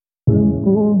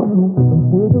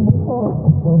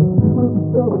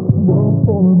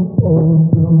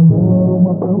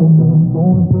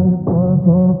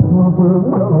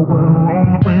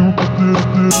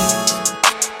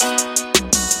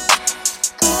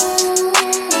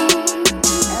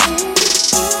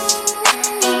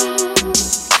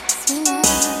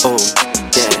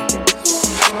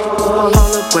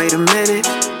Wait a minute,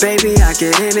 baby, I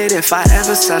get in it. If I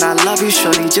ever said I love you,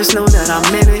 shorty, just know that I'm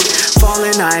in it.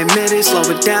 Falling, I admit it, slow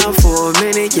it down for a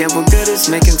minute. Yeah, we're good at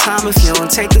making time if you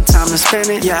don't take the time to spend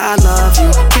it. Yeah, I love you,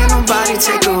 can't nobody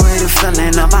take away the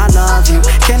feeling of I love you.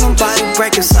 Can't nobody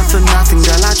break us up for nothing,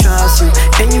 girl, I trust you.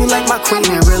 And you like my queen,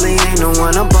 and really ain't no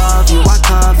one above you. I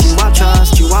love you, I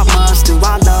trust you, I must do,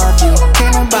 I love you.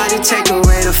 Can't nobody take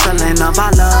away the feeling of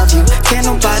I love you. Can't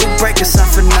nobody break us up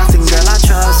for nothing, girl, I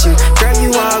trust you. Girl,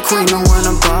 you are a queen, no one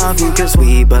above you, cause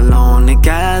we belong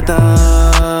together.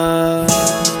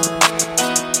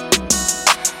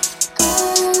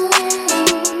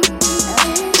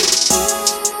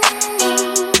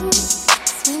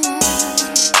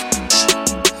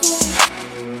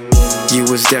 You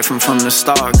was different from the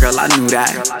start, girl, I knew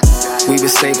that. We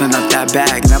was saving up that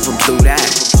bag, never blew that.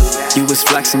 You was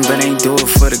flexing, but ain't do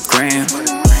it for the gram.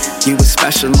 You was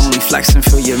special, only flexing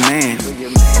for your man.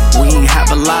 We ain't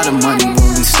have a lot of money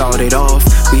when we started off.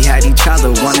 We had each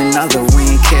other, one another, we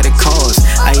ain't care the cause.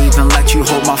 I even let you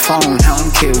hold my phone, I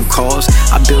don't care who calls.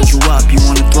 I build you up, you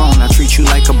on the throne, I treat you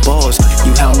like a boss.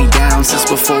 You held me down since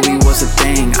before we was a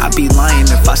thing. I'd be lying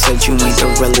if I said you ain't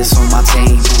the realest on my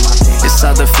team. It's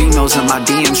other females in my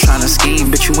DMs tryna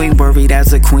scheme, but you ain't worried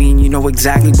as a queen, you know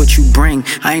exactly what you bring.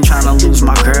 I ain't tryna lose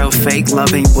my girl, fake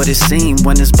love ain't what it seemed.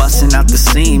 When it's busting out the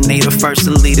seam, they the first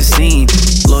to lead a scene.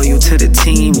 Loyal to the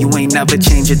team, you ain't never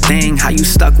change a thing. How you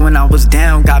stuck when I was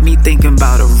down, got me thinking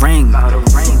about a ring.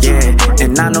 Yeah,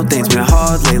 and I know things been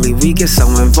hard lately. We get so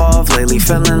involved lately,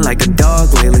 feeling like a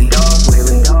dog lately.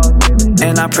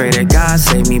 And I pray that God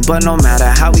save me, but no matter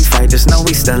how we fight, just know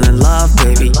we still in love,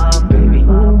 baby.